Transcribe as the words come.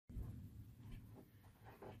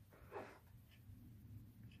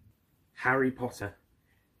Harry Potter,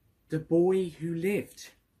 the boy who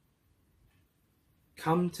lived,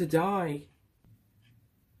 come to die.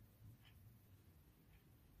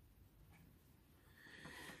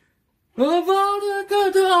 Avada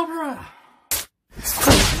Kedavra!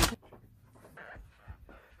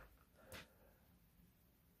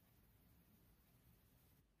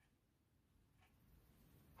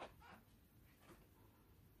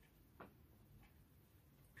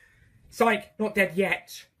 Psych, not dead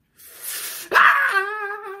yet.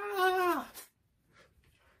 Ah!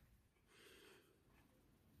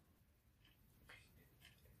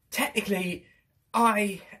 Technically,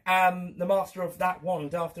 I am the master of that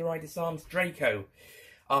wand after I disarmed Draco.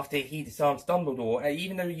 After he disarmed Dumbledore,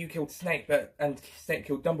 even though you killed Snape, and Snape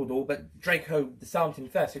killed Dumbledore, but Draco disarmed him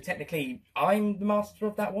first. So technically, I'm the master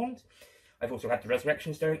of that wand. I've also had the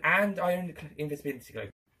Resurrection Stone, and I own the Invisibility Cloak.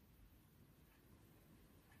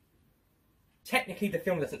 Technically, the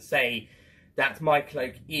film doesn't say that my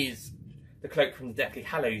cloak is the cloak from the Deathly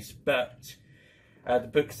Hallows, but the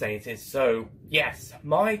books say it is. So, yes,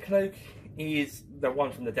 my cloak is the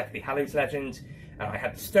one from the Deathly Hallows legend. I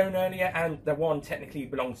had the stone earlier, and the wand technically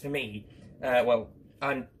belongs to me. Well,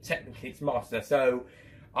 I'm technically its master, so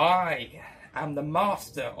I am the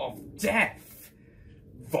master of death,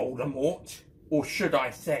 Voldemort. Or should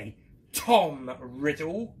I say, Tom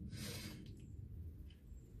Riddle.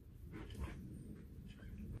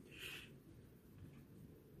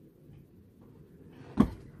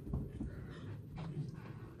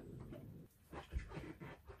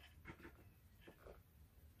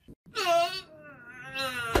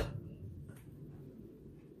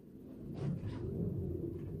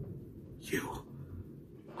 You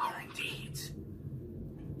are indeed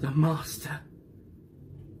the master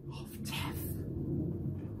of death.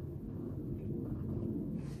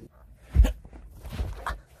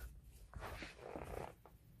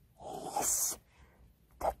 He's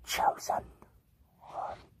the chosen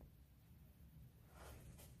one.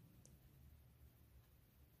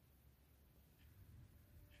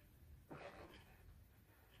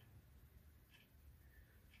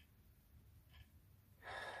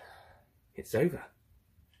 It's over.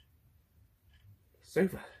 It's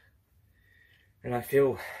over. And I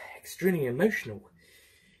feel extremely emotional.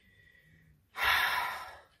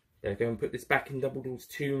 Gonna go and put this back in Dumbledore's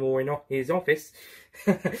tomb or in his office.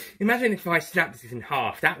 Imagine if I snapped this in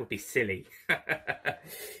half. That would be silly.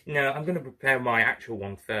 No, I'm going to prepare my actual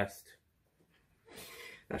one first.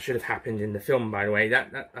 That should have happened in the film, by the way.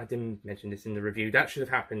 That I didn't mention this in the review. That should have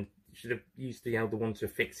happened. Should have used the Elder Wand to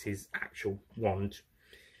fix his actual wand.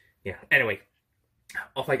 Yeah, anyway,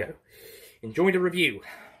 off I go. Enjoy the review.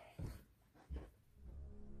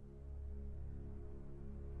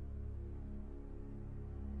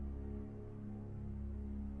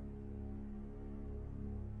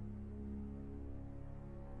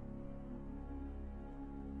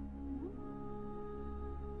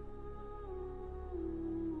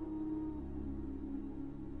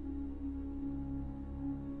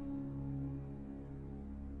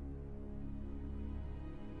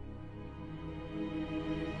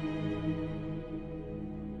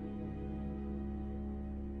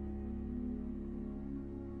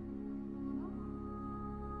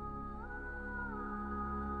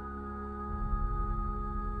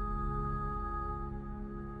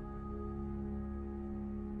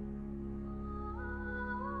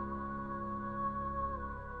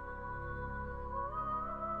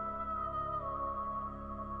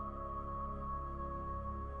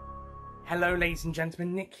 Hello ladies and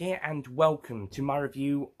gentlemen, Nick here, and welcome to my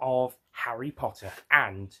review of Harry Potter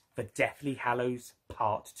and the Deathly Hallows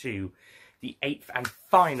Part 2, the 8th and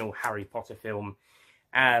final Harry Potter film,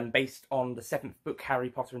 based on the 7th book, Harry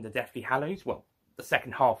Potter and the Deathly Hallows, well, the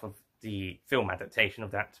second half of the film adaptation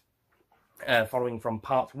of that, following from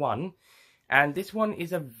Part 1, and this one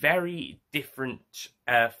is a very different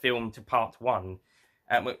film to Part 1.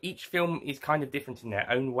 Well, each film is kind of different in their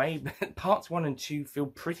own way, but parts 1 and 2 feel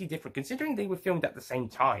pretty different, considering they were filmed at the same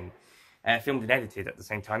time, filmed and edited at the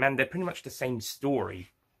same time, and they're pretty much the same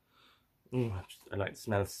story. I like the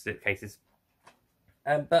smell of slipcases.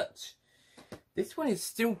 But this one is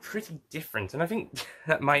still pretty different, and I think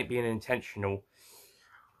that might be intentional.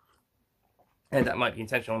 And that might be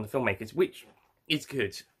intentional on the filmmakers, which is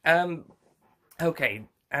good. Okay,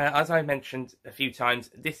 as I mentioned a few times,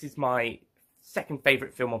 this is my second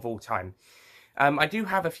favourite film of all time. I do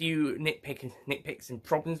have a few nitpicks and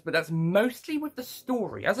problems, but that's mostly with the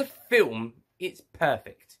story. As a film, it's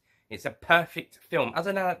perfect. It's a perfect film. As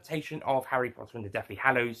an adaptation of Harry Potter and the Deathly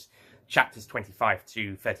Hallows, chapters 25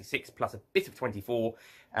 to 36, plus a bit of 24.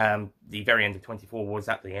 The very end of 24 was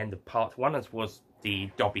at the end of part 1, as was the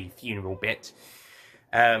Dobby funeral bit.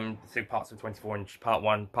 So parts of 24 in part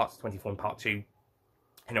 1, parts of 24 in part 2.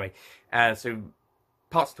 Anyway, so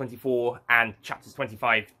parts of 24 and chapters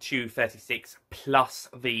 25 to 36, plus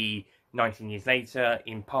the 19 years later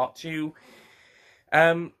in part 2.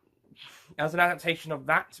 As an adaptation of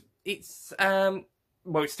that, it's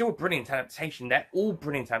well, it's still a brilliant adaptation. They're all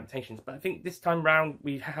brilliant adaptations, but I think this time round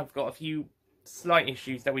we have got a few slight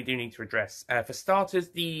issues that we do need to address. For starters,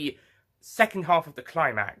 the second half of the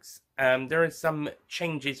climax, there are some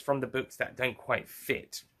changes from the books that don't quite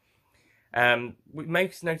fit.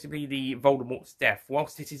 Most notably the Voldemort's death.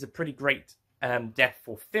 Whilst it is a pretty great death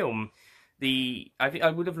for film,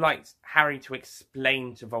 I would have liked Harry to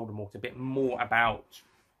explain to Voldemort a bit more about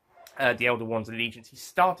the Elder Wand's allegiance. He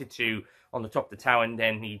started to on the top of the tower, and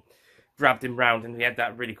then he grabbed him round, and he had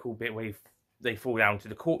that really cool bit where they fall down to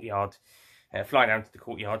the courtyard, fly down to the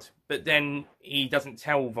courtyard. But then he doesn't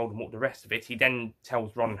tell Voldemort the rest of it. He then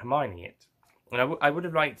tells Ron and Hermione it. And I would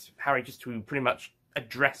have liked Harry just to pretty much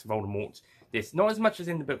address Voldemort this, not as much as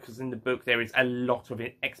in the book, because in the book there is a lot of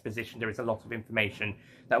exposition, there is a lot of information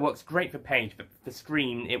that works great for page, but for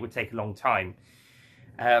screen it would take a long time.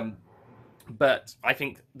 But I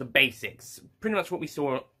think the basics, pretty much what we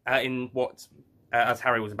saw in what, as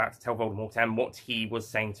Harry was about to tell Voldemort, and what he was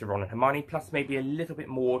saying to Ron and Hermione, plus maybe a little bit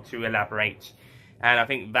more to elaborate, and I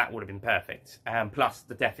think that would have been perfect. Plus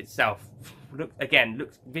the death itself,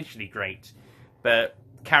 looks visually great, but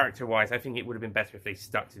character-wise, I think it would have been better if they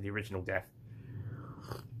stuck to the original death.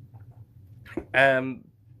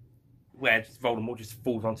 Where Voldemort just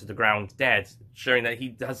falls onto the ground dead, showing that he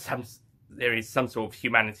does there is some sort of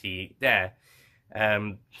humanity there.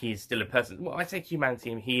 He is still a person. Well, I say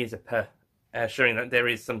humanity, and he is showing that there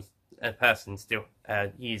is a person still.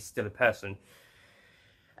 He is still a person.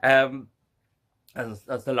 As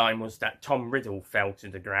the line was that Tom Riddle fell to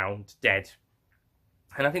the ground dead.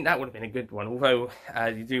 And I think that would have been a good one, although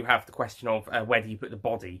you do have the question of where do you put the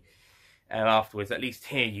body afterwards. At least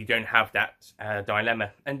here you don't have that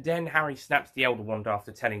dilemma. And then Harry snaps the Elder Wand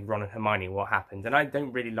after telling Ron and Hermione what happened. And I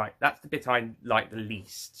don't really like... That's the bit I like the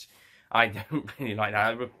least. I don't really like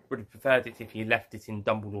that. I would have preferred it if he left it in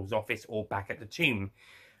Dumbledore's office or back at the tomb.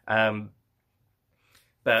 But,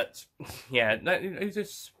 yeah, it was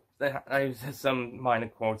just... There's some minor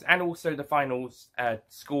quads, and also the final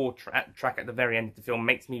score track at the very end of the film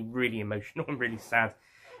makes me really emotional and really sad.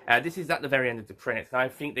 This is at the very end of the credits, and I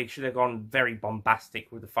think they should have gone very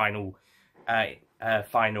bombastic with the final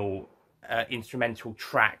instrumental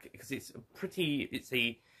track, because it's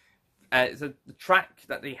a the track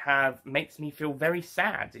that they have makes me feel very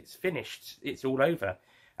sad. It's finished, it's all over,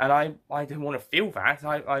 and I don't want to feel that.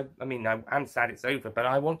 I mean, I'm sad it's over, but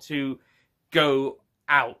I want to go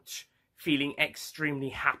out feeling extremely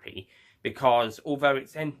happy, because although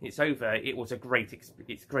it's over, it was a great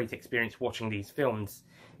experience watching these films,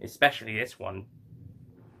 especially this one.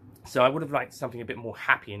 So I would have liked something a bit more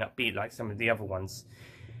happy and upbeat like some of the other ones,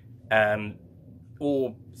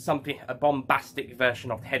 or a bombastic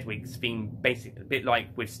version of Hedwig's theme, basically a bit like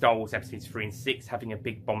with Star Wars episodes 3 and 6 having a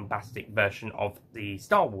big bombastic version of the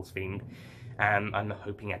Star Wars theme. I'm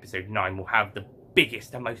hoping episode 9 will have the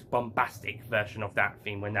biggest and most bombastic version of that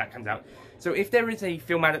theme when that comes out. So if there is a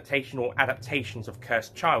film adaptation or adaptations of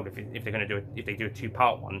Cursed Child, if they're going to do it, if they do a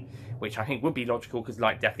 2-part one, which I think would be logical, because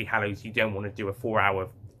like Deathly Hallows, you don't want to do a 4-hour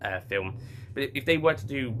film. But if they were to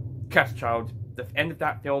do Cursed Child, the end of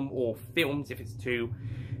that film, or films if it's 2,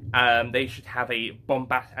 they should have a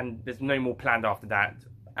bombast, and there's no more planned after that.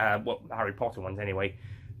 Well, Harry Potter ones anyway.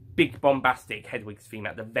 Big bombastic Hedwig's theme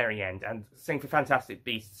at the very end, and same for Fantastic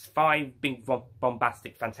Beasts 5, big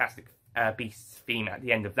bombastic Fantastic Beasts theme at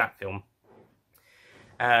the end of that film.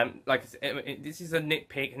 Like I said, this is a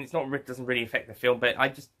nitpick, and it doesn't really affect the film, but I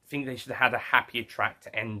just think they should have had a happier track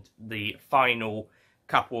to end the final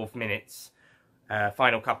couple of minutes,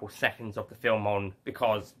 final couple of seconds of the film on,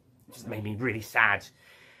 because it just made me really sad.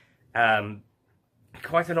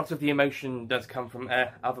 Quite a lot of the emotion does come from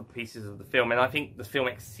other pieces of the film, and I think the film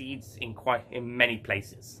exceeds in many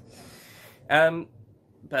places.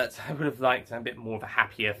 But I would have liked a bit more of a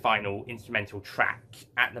happier final instrumental track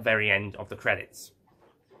at the very end of the credits.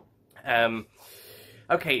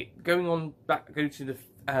 Okay, go to the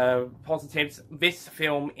positives. This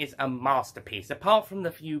film is a masterpiece. Apart from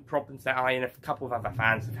the few problems that I and a couple of other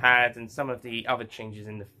fans have had, and some of the other changes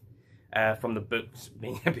in the from the books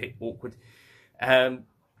being a bit awkward.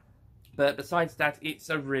 But besides that, it's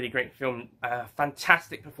a really great film.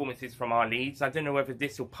 Fantastic performances from our leads. I don't know whether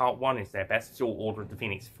this or part 1 is their best, or Order of the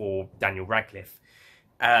Phoenix for Daniel Radcliffe.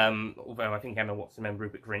 Although I think Emma Watson and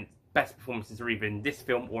Rupert Grint's best performances are either in this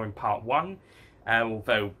film or in part 1.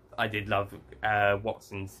 Although I did love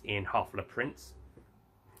Watson's in Half-Blood Prince.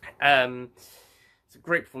 It's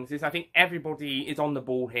great performances. I think everybody is on the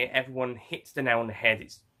ball here. Everyone hits the nail on the head.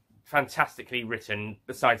 It's fantastically written,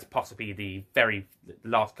 besides possibly the very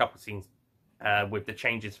last couple of scenes with the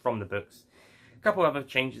changes from the books. A couple other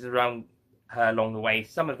changes around along the way.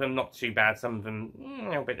 Some of them not too bad, some of them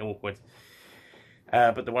a bit awkward.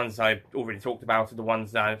 But the ones I've already talked about are the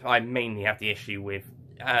ones that I mainly have the issue with.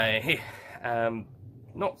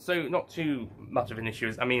 Not too much of an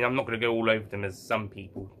issue. I mean, I'm not going to go all over them as some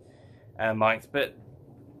people might, but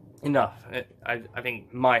enough. I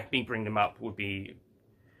think me bringing them up would be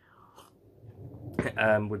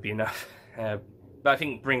enough. But I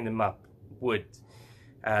think bringing them up would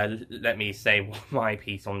let me say my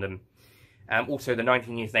piece on them. Also, the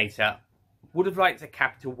 19 years later, would have liked a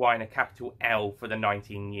capital Y and a capital L for the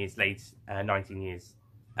 19 years later. 19 years.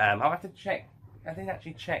 I'll have to check. I didn't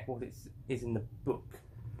actually check what it is in the book.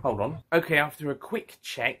 Hold on. Okay, after a quick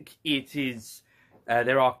check, it is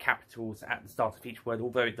there are capitals at the start of each word,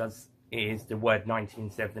 although it is the word 19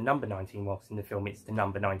 instead of the number 19, whilst in the film it's the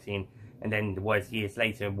number 19, and then the words years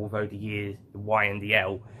later, although the Y and the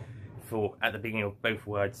L at the beginning of both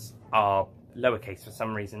words are lowercase for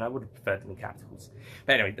some reason. I would have preferred them in capitals.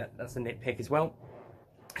 But anyway, that's a nitpick as well.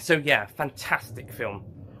 So yeah, fantastic film.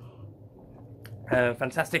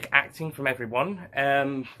 Fantastic acting from everyone.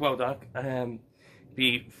 Well done.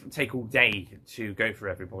 Take all day to go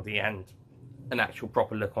through everybody, and an actual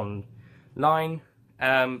proper look online.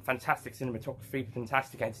 Fantastic cinematography,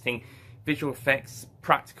 fantastic editing, visual effects,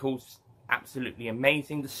 practicals, absolutely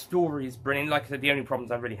amazing. The story is brilliant. Like I said, the only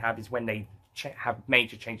problems I really have is when they have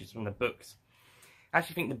major changes from the books. I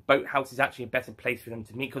actually think the boathouse is actually a better place for them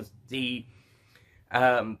to meet, because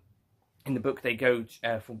in the book they go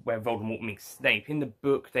for where Voldemort meets Snape. In the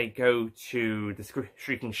book they go to the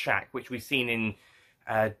Shrieking Shack, which we've seen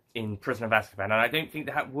in Prisoner of Azkaban, and I don't think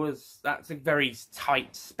that's a very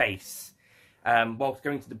tight space. Whilst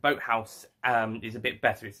going to the boathouse is a bit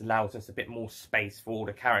better. It allows us a bit more space for all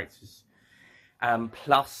the characters.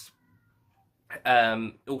 Plus,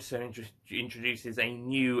 also introduces a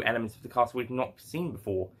new element of the castle we've not seen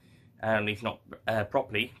before, at least not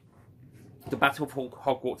properly. The Battle of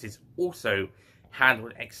Hogwarts is also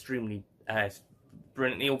handled extremely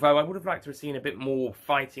brilliantly, although I would have liked to have seen a bit more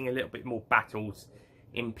fighting, a little bit more battles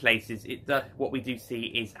in places. What we do see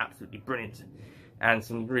is absolutely brilliant, and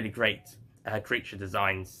some really great creature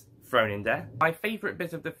designs thrown in there. My favourite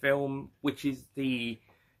bit of the film, which is the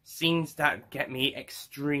scenes that get me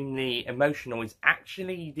extremely emotional, is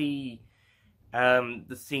actually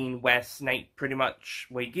the scene where Snape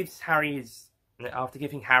where he gives Harry after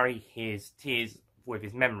giving Harry his tears with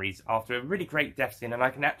his memories after a really great death scene, and I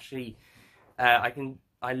can actually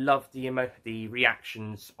I love the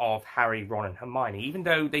reactions of Harry, Ron and Hermione. Even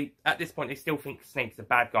though at this point they still think Snape's a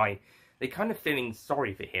bad guy, they're kind of feeling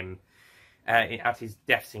sorry for him at his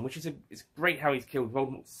death scene, which is it's great how he's killed.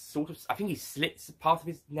 Voldemort I think he slits part of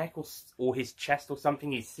his neck or his chest or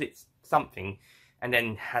something. He slits something and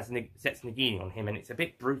then sets Nagini on him, and it's a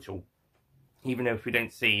bit brutal. Even though if we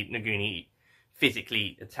don't see Nagini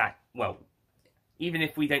physically attack, well, even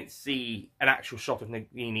if we don't see an actual shot of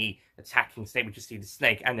Nagini attacking Snape, we just see the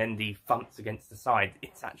snake and then the thumps against the side.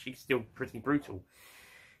 It's actually still pretty brutal.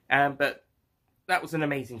 But that was an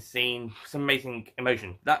amazing scene, some amazing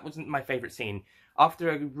emotion. That wasn't my favourite scene.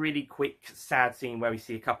 After a really quick, sad scene where we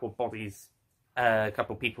see a couple of bodies, a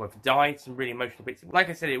couple of people have died, some really emotional bits. Like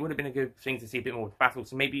I said, it would have been a good thing to see a bit more of the battle.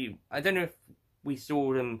 So maybe, I don't know if we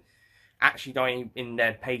saw them actually dying in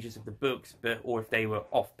their pages of the books, or if they were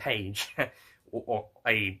off page, or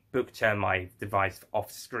a book term I devised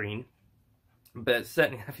off screen. But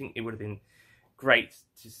certainly I think it would have been great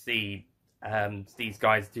to see these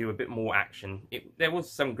guys do a bit more action. There was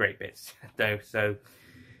some great bits though, so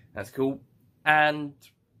that's cool. And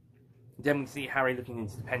then we see Harry looking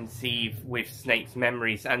into the Pensieve with Snape's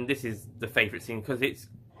memories, and this is the favourite scene because it's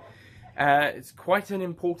quite an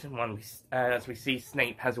important one. As we see,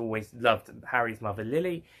 Snape has always loved Harry's mother,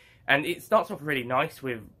 Lily, and it starts off really nice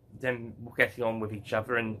with them getting on with each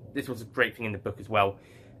other, and this was a great thing in the book as well.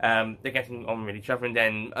 They're getting on with each other, and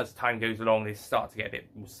then as time goes along, they start to get a bit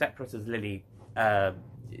more separate as Lily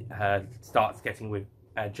starts getting with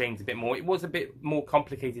James a bit more. It was a bit more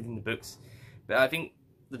complicated in the books, but I think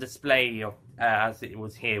the display of as it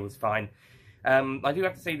was here was fine. I do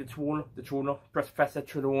have to say the Professor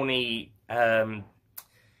Trelawney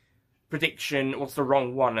prediction was the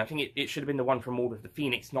wrong one. I think it should have been the one from Order of the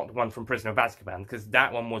Phoenix, not the one from Prisoner of Azkaban, because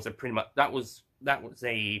that one was that was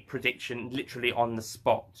a prediction literally on the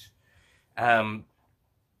spot. I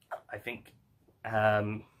think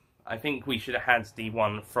we should have had the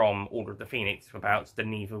one from Order of the Phoenix about the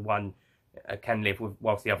neither one can live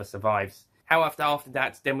whilst the other survives. However, after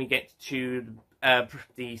that, then we get to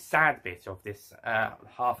the sad bit of this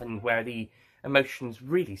half, and where the emotions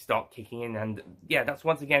really start kicking in. And yeah, that's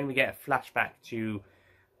once again we get a flashback to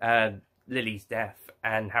Lily's death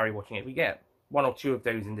and Harry watching it. We get one or two of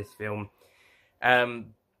those in this film.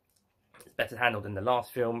 It's better handled than the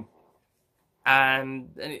last film.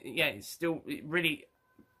 And yeah, it really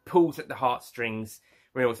pulls at the heartstrings,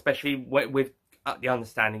 especially with the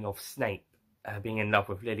understanding of Snape being in love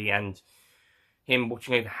with Lily, and him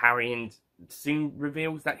watching over Harry, and soon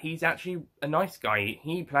reveals that he's actually a nice guy.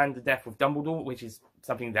 He planned the death of Dumbledore, which is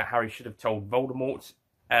something that Harry should have told Voldemort.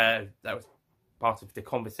 That was part of the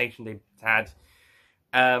conversation they had.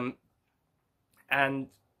 And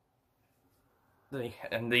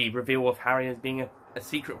the reveal of Harry as being a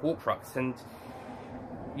secret Horcrux. And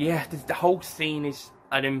yeah, the whole scene is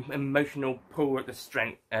an emotional pull at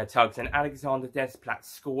the tugs, and Alexander Desplat's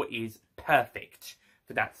score is perfect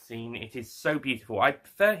for that scene. It is so beautiful. I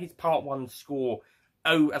prefer his Part 1 score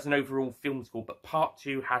as an overall film score, but Part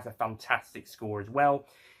 2 has a fantastic score as well.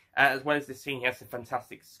 As well as this scene, he has a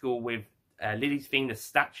fantastic score with Lily's theme, the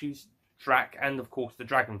statues track, and of course the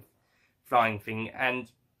dragon flying thing,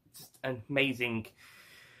 and just an amazing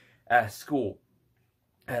score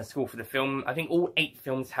for the film. I think all 8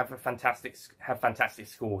 films have fantastic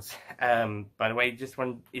scores. By the way, this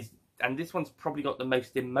one's probably got the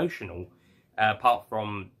most emotional, apart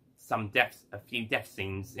from a few death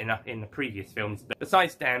scenes in the previous films. But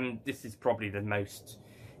besides them, this is probably the most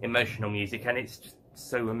emotional music, and it's just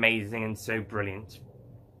so amazing and so brilliant.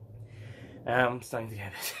 I'm starting to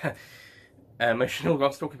get it. Emotional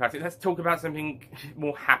whilst talking about it. Let's talk about something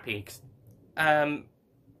more happy. The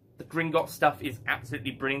Gringotts stuff is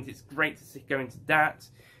absolutely brilliant. It's great to go into that.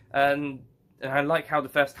 And I like how the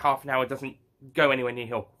first half an hour doesn't go anywhere near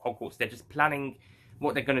Hogwarts. They're just planning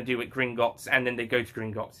what they're going to do at Gringotts, and then they go to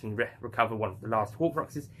Gringotts and recover one of the last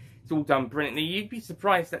Horcruxes. It's all done brilliantly. You'd be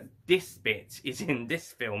surprised that this bit is in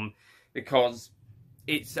this film, because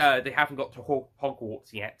it's they haven't got to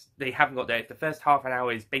Hogwarts yet. They haven't got there. The first half an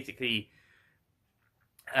hour is basically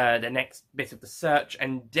the next bit of the search,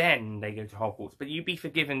 and then they go to Hogwarts. But you'd be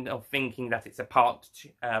forgiven of thinking that it's a part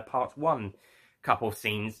 1 couple of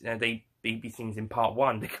scenes. They be scenes in part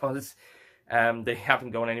 1, because they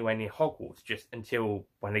haven't gone anywhere near Hogwarts just until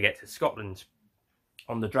when they get to Scotland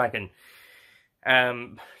on the dragon.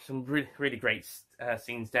 Some really great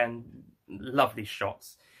scenes then, lovely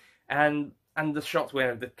shots, and the shots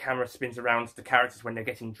where the camera spins around the characters when they're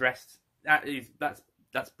getting dressed.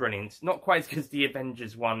 That's brilliant. Not quite as good as the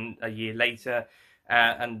Avengers one a year later,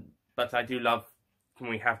 but I do love when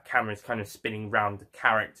we have cameras kind of spinning around the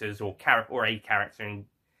characters or a character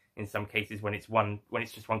in some cases when it's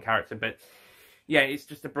just one character. But yeah, it's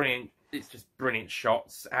just brilliant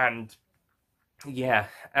shots, and yeah,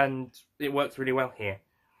 and it works really well here.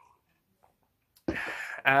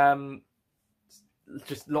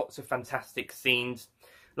 Just lots of fantastic scenes,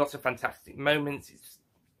 lots of fantastic moments.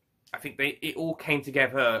 I think it all came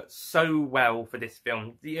together so well for this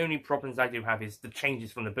film. The only problems I do have is the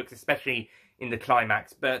changes from the books, especially in the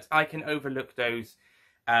climax. But I can overlook those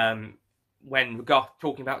when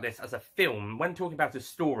talking about this as a film. When talking about a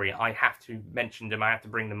story, I have to mention them. I have to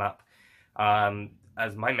bring them up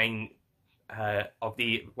as my main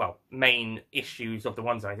main issues of the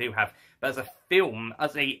ones I do have. But as a film,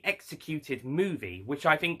 as a executed movie, which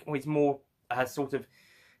I think is more sort of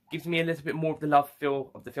gives me a little bit more of the love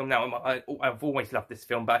feel of the film now. I've always loved this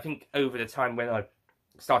film, but I think over the time when I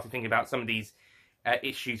started thinking about some of these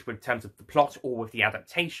issues with terms of the plot or with the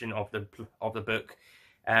adaptation of the book,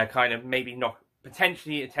 kind of maybe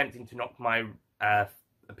potentially attempting to knock my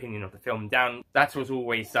opinion of the film down, that was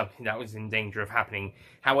always something that was in danger of happening.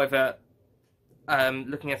 However,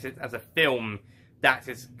 looking at it as a film, that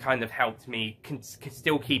has kind of helped me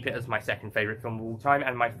still keep it as my second favourite film of all time,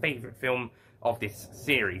 and my favourite film of this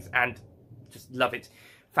series, and just love it.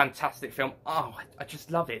 Fantastic film. Oh, I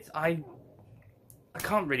just love it. I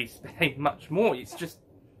can't really say much more. It's just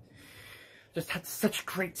had such a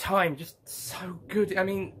great time. Just so good. I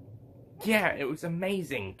mean, yeah, it was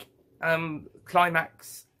amazing.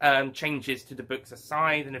 Climax changes to the books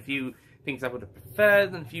aside, and a few things I would have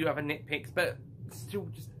preferred, and a few other nitpicks, but still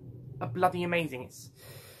just a bloody amazing. It's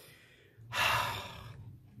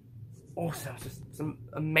awesome. Just some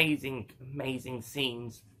amazing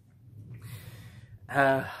scenes.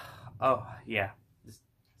 Oh yeah, just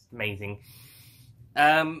amazing.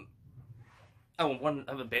 Oh, one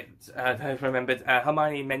other bit I remembered.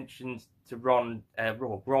 Hermione mentioned to Ron.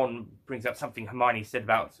 Ron brings up something Hermione said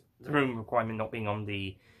about the room requirement not being on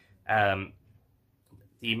the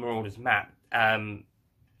Marauders map.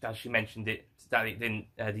 As she mentioned it, that it didn't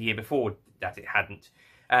the year before that it hadn't.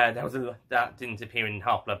 That didn't appear in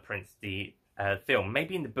Half-Blood Prince, the film.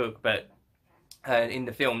 Maybe in the book, but in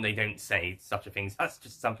the film they don't say such a thing. So that's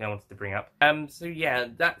just something I wanted to bring up. So yeah,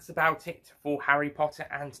 that's about it for Harry Potter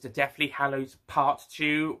and the Deathly Hallows Part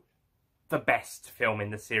 2, the best film in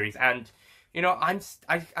the series. And you know, I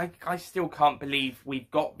still can't believe we've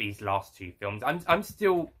got these last two films.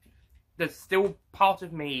 There's still part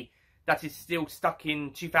of me that is still stuck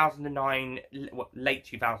in 2009, late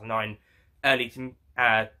 2009, early to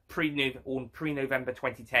pre-November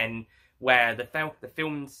 2010, where the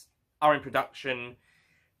films are in production.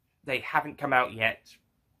 They haven't come out yet.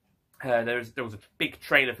 There was a big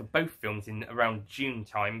trailer for both films in around June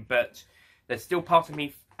time, but there's still part of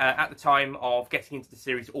me at the time of getting into the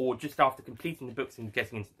series, or just after completing the books and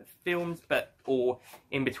getting into the films, or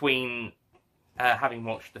in between having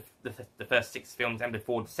watched the first 6 films and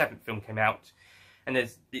before the 7th film came out. And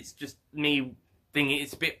it's just me thinking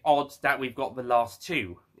it's a bit odd that we've got the last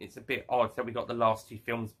two. It's a bit odd that we got the last 2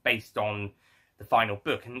 films based on the final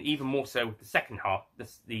book, and even more so with the second half,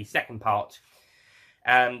 the second part.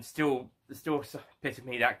 Still a bit of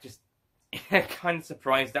me that just kind of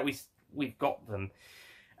surprised that we've got them.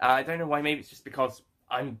 I don't know why. Maybe it's just because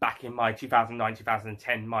I'm back in my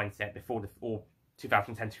 2009-2010 mindset or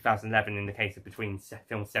 2010-2011 in the case of between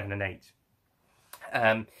films 7 and 8.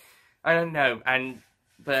 I don't know,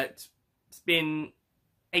 but it's been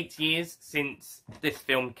 8 years since this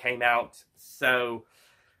film came out, so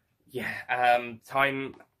yeah,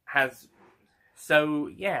 time has, so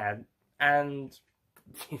yeah, and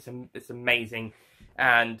it's amazing,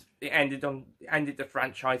 and it ended the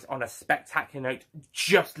franchise on a spectacular note,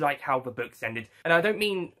 just like how the books ended. And I don't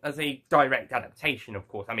mean as a direct adaptation, of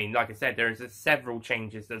course. I mean, like I said, there's several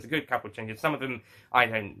changes. There's a good couple of changes. Some of them I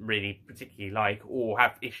don't really particularly like or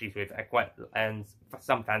have issues with, and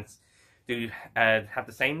some fans do have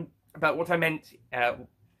the same. But what I meant,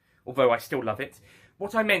 although I still love it,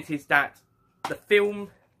 what I meant is that the film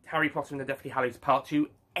Harry Potter and the Deathly Hallows Part 2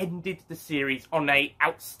 ended the series on a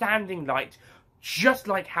outstanding light, just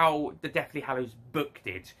like how the Deathly Hallows book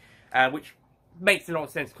did, which makes a lot of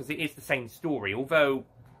sense because it is the same story. Although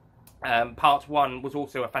Part 1 was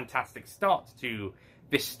also a fantastic start to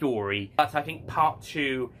this story, but I think Part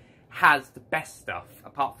 2 has the best stuff,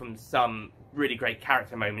 apart from some really great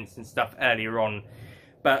character moments and stuff earlier on.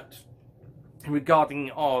 But regarding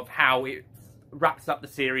of how it wraps up the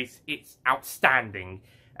series, it's outstanding,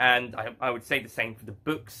 and I would say the same for the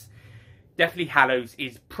books. Deathly Hallows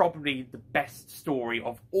is probably the best story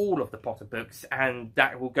of all of the Potter books, and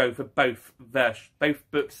that will go for both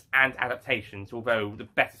books and adaptations, although the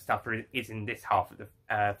better stuff is in this half of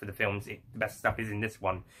for the films. The best stuff is in this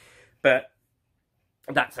one, but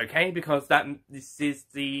that's okay, because this is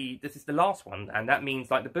the last one, and that means,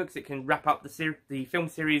 like the books, it can wrap up the film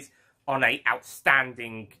series on a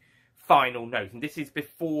outstanding final note. And this is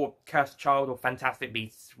before Cursed Child or Fantastic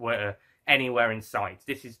Beasts were anywhere in sight.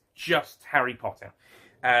 This is just Harry Potter.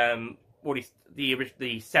 Or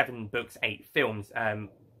the 7 books, 8 films.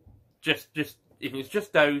 Just if it was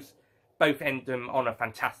just those, both end them on a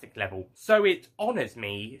fantastic level. So it honours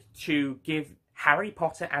me to give Harry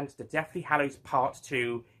Potter and the Deathly Hallows Part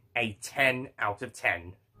 2 a 10 out of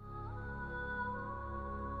 10.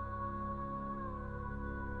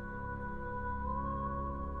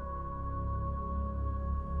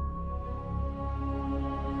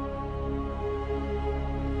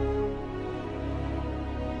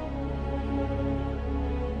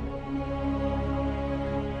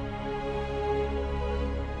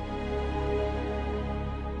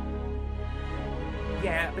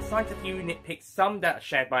 Yeah, besides a few nitpicks, some that are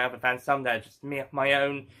shared by other fans, some that are just my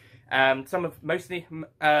own. Most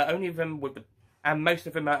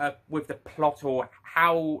of them are with the plot, or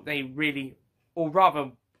how they really, or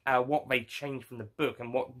rather, what they changed from the book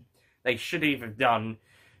and what they should have done.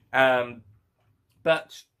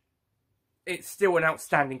 But it's still an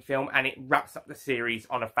outstanding film, and it wraps up the series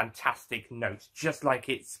on a fantastic note, just like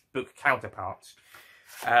its book counterpart.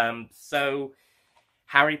 So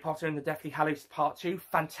Harry Potter and the Deathly Hallows Part 2,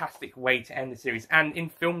 fantastic way to end the series. And in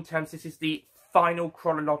film terms, this is the final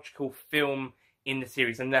chronological film in the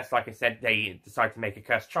series, unless, like I said, they decide to make a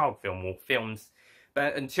Cursed Child film or films.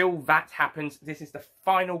 But until that happens, this is the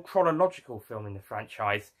final chronological film in the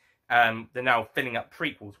franchise. They're now filling up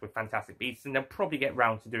prequels with Fantastic Beasts, and they'll probably get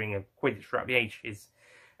round to doing a Quidditch Throughout the Ages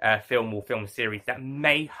film or film series that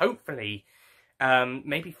may, hopefully,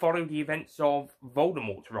 maybe follow the events of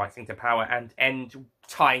Voldemort rising to power and end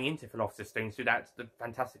tying into Philosopher's Stone, so that the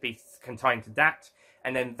Fantastic Beasts can tie into that,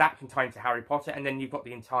 and then that can tie into Harry Potter, and then you've got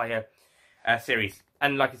the entire series.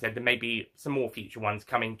 And like I said, there may be some more future ones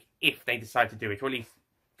coming if they decide to do it, or at least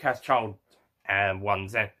Cursed Child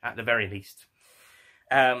ones at the very least.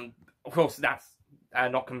 Of course, that's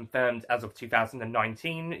not confirmed as of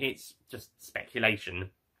 2019. It's just speculation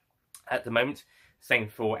at the moment. Same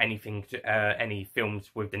for anything, any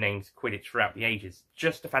films with the names Quidditch throughout the ages.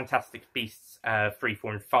 Just the Fantastic Beasts 3,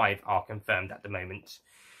 4, and 5 are confirmed at the moment.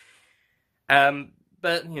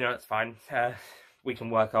 But, you know, that's fine. We can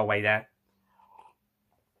work our way there.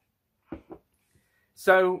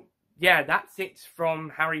 So, yeah, that's it from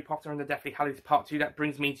Harry Potter and the Deathly Hallows Part 2. That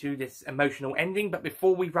brings me to this emotional ending. But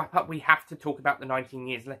before we wrap up, we have to talk about the 19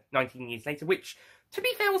 years later, which, to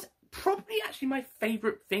be fair, was probably actually my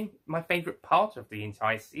favourite thing, my favourite part of the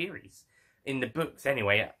entire series. In the books,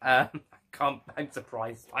 anyway. I'm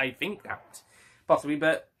surprised I think that, possibly.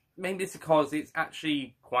 But maybe it's because it's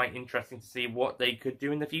actually quite interesting to see what they could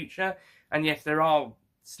do in the future. And yes, there are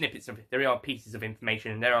snippets of it, there are pieces of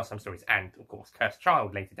information, and there are some stories, and of course Cursed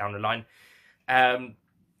Child later down the line, and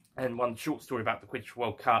one short story about the Quidditch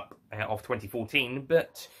World Cup of 2014.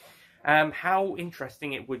 But how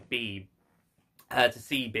interesting it would be to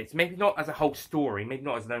see bits, maybe not as a whole story, maybe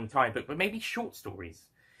not as an entire book, but maybe short stories,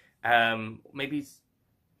 maybe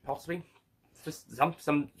possibly just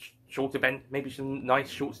some short event, maybe some nice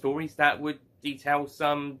short stories that would detail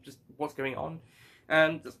some just what's going on.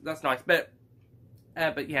 That's nice. But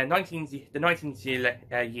yeah, the 19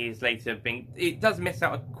 years later, it does miss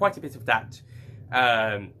out quite a bit of that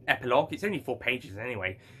epilogue. It's only 4 pages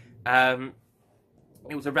anyway.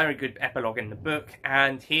 It was a very good epilogue in the book,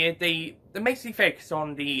 and here they basically focus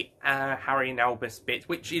on the Harry and Albus bit,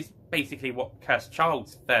 which is basically what Cursed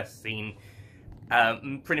Child's first scene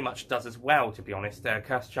pretty much does as well, to be honest.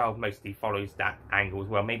 Cursed Child mostly follows that angle as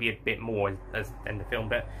well, maybe a bit more than the film,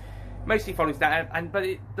 but mostly follows that, but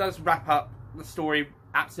it does wrap up the story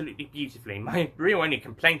absolutely beautifully. My real only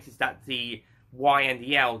complaint is that the Y and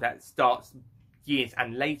the L that starts years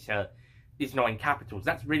and later is not in capitals.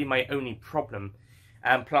 That's really my only problem.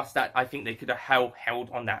 Plus that I think they could have held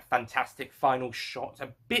on that fantastic final shot a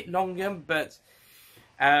bit longer, but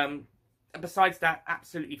besides that,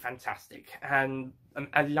 absolutely fantastic. And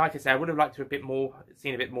like I said, I would have liked to have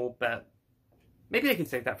seen a bit more, but maybe they could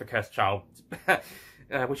save that for Cursed Child,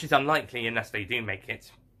 which is unlikely unless they do make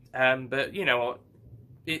it. But you know,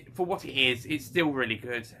 for what it is, it's still really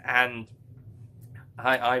good, and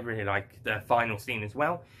I really like the final scene as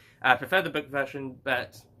well. I prefer the book version,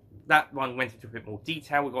 but that one went into a bit more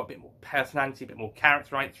detail. We got a bit more personality, a bit more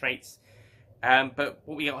character traits. But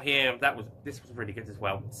what we got here, this was really good as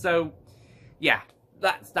well. So yeah,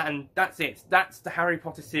 that's it. That's the Harry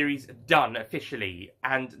Potter series done officially,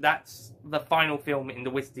 and that's the final film in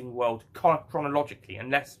the Wizarding World chronologically,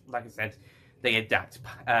 unless, like I said, they adapt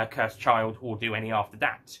Cursed Child or do any after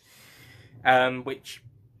that, which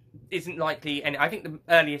isn't likely. And I think the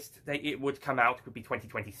earliest that it would come out would be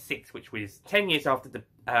 2026, which was 10 years after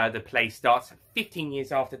the play starts, 15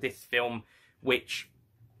 years after this film, which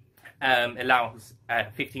allows a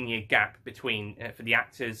 15-year gap between for the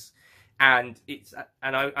actors. And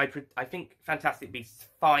I think Fantastic Beasts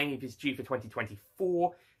 5 is due for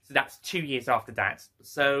 2024, so that's 2 years after that.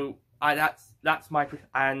 So that's my,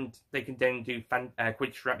 and they can then do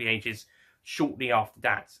Quidditch Throughout the Ages shortly after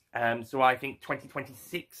that. So I think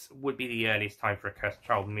 2026 would be the earliest time for a Cursed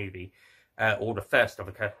Child movie, or the first of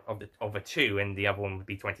the two, and the other one would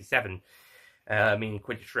be 27. Meaning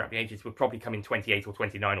Quidditch Throughout the Ages would probably come in 28 or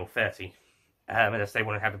 29 or 30, unless they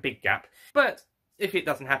want to have a big gap. But if it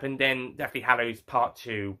doesn't happen, then Deathly Hallows Part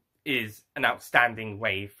 2 is an outstanding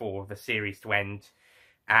way for the series to end.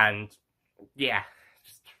 And yeah,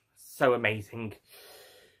 just so amazing.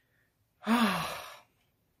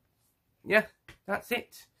 Yeah, that's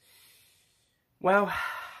it. Well,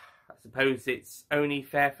 I suppose it's only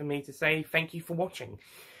fair for me to say thank you for watching.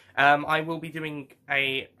 I will be doing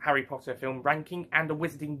a Harry Potter film ranking and a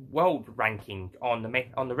Wizarding World ranking on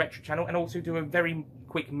the Retro channel, and also do a very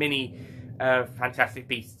quick mini Fantastic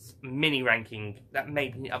Beasts mini ranking that may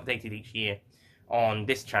be updated each year on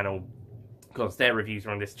this channel, because their reviews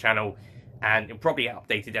are on this channel, and it'll probably get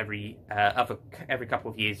updated every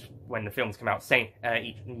couple of years when the films come out. Same,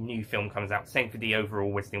 each new film comes out. Same for the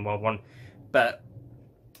overall Wizarding World one, but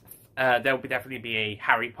there will definitely be a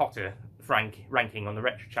Harry Potter ranking on the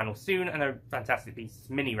Retro channel soon, and a Fantastic Beasts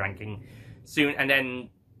mini ranking soon, and then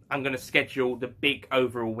I'm going to schedule the big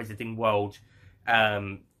overall Wizarding World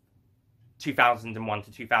 2001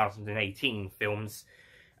 to 2018 films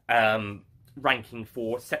ranking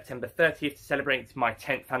for September 30th to celebrate my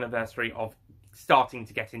 10th anniversary of starting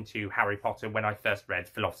to get into Harry Potter when I first read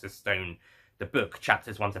Philosopher's Stone, the book,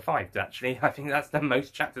 chapters 1 to 5, actually. I think that's the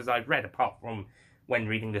most chapters I've read, apart from when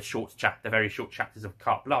reading the very short chapters of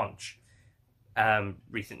Carte Blanche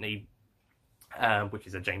recently, which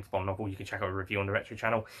is a James Bond novel. You can check out a review on the Retro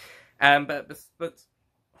channel. But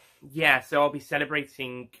yeah, so I'll be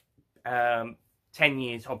celebrating 10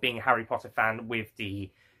 years of being a Harry Potter fan with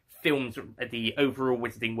the films, the overall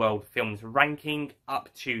Wizarding World films ranking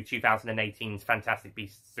up to 2018's Fantastic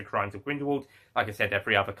Beasts and Crimes of Grindelwald. Like I said,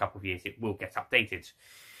 every other couple of years it will get updated.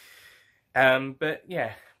 But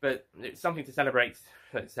yeah, but it's something to celebrate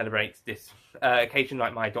this occasion,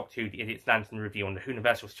 like my Doctor Who The Idiot's Lantern review on the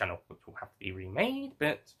Whoniversals channel, which will have to be remade,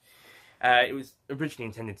 but it was originally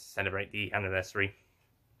intended to celebrate the anniversary.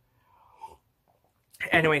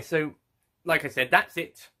 Anyway, so like I said, that's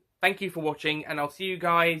it. Thank you for watching, and I'll see you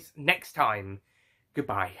guys next time.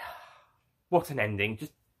 Goodbye. What an ending.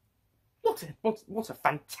 Just what a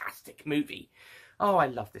fantastic movie. Oh, I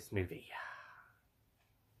love this movie.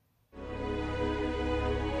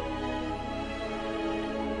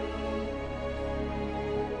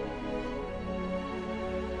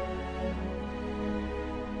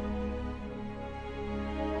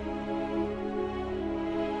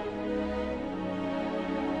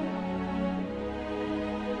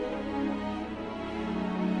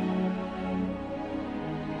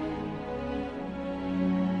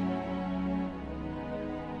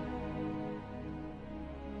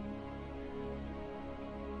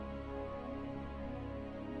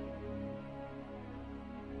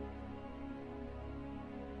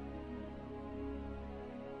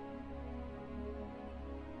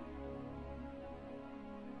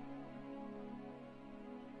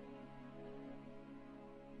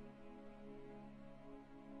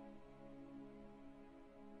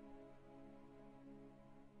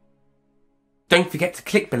 Don't forget to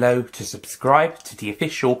click below to subscribe to the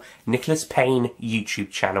official Nicholas Payne YouTube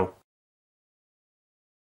channel.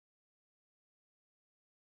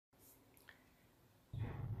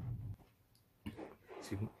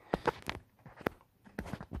 Excuse me.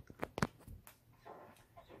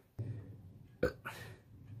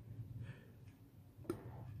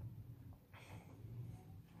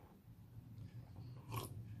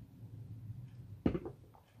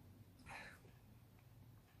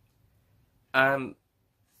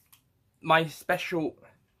 My special,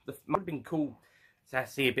 might have been cool to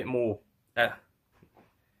see a bit more. It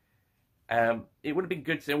would have been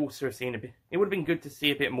good to also have seen a bit. It would have been good to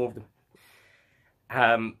see a bit more of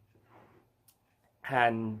them.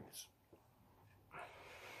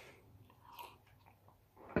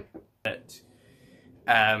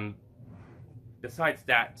 Besides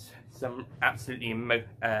that, some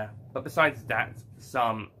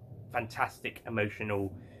some fantastic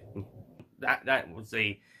emotional. That was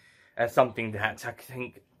something that I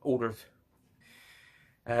think all of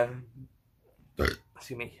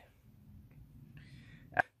excuse me.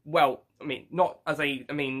 Well, I mean, not as a.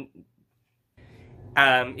 I mean,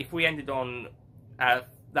 if we ended on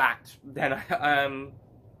that, then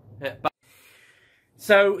but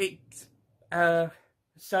so it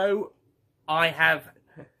so I have,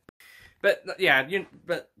 but yeah,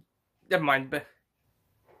 but never mind. But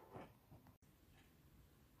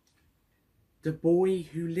The Boy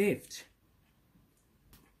Who Lived.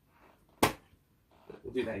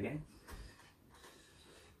 We'll do that again.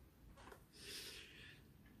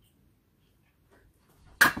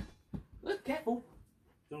 Look, careful.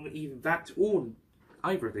 Don't want either that or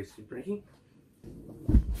either of those two breaking.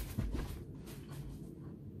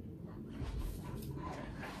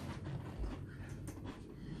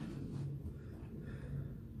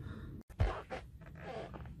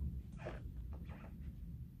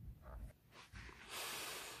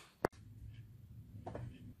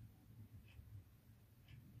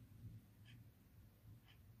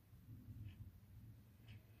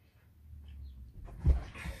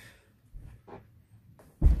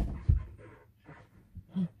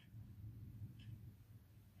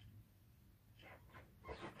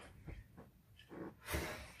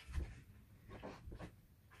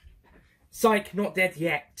 Psych, not dead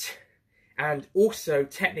yet. And also,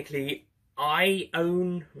 technically, I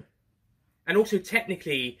own... And also,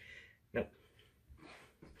 technically... No.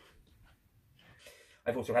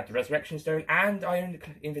 I've also had the Resurrection Stone, and I own the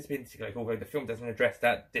Invisibility Cloak, although the film doesn't address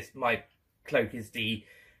that. My cloak is the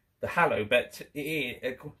Hallow, but it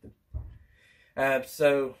is...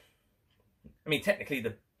 so... I mean, technically,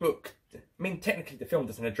 the book... I mean, technically, the film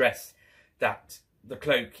doesn't address that the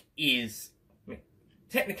cloak is...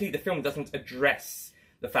 Technically, the film doesn't address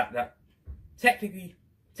the fact that technically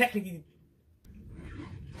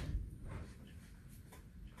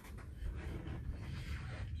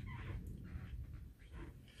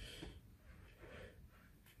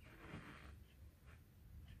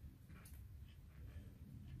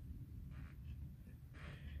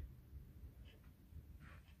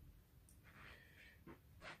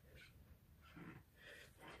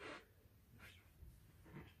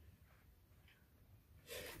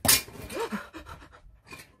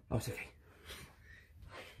Right, okay.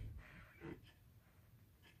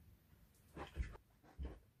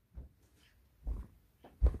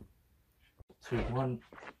 Two, one,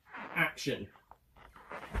 action.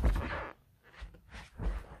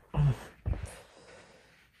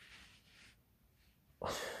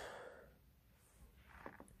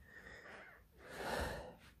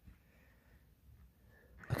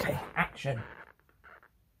 Okay, action.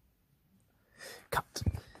 Cut.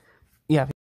 Yeah.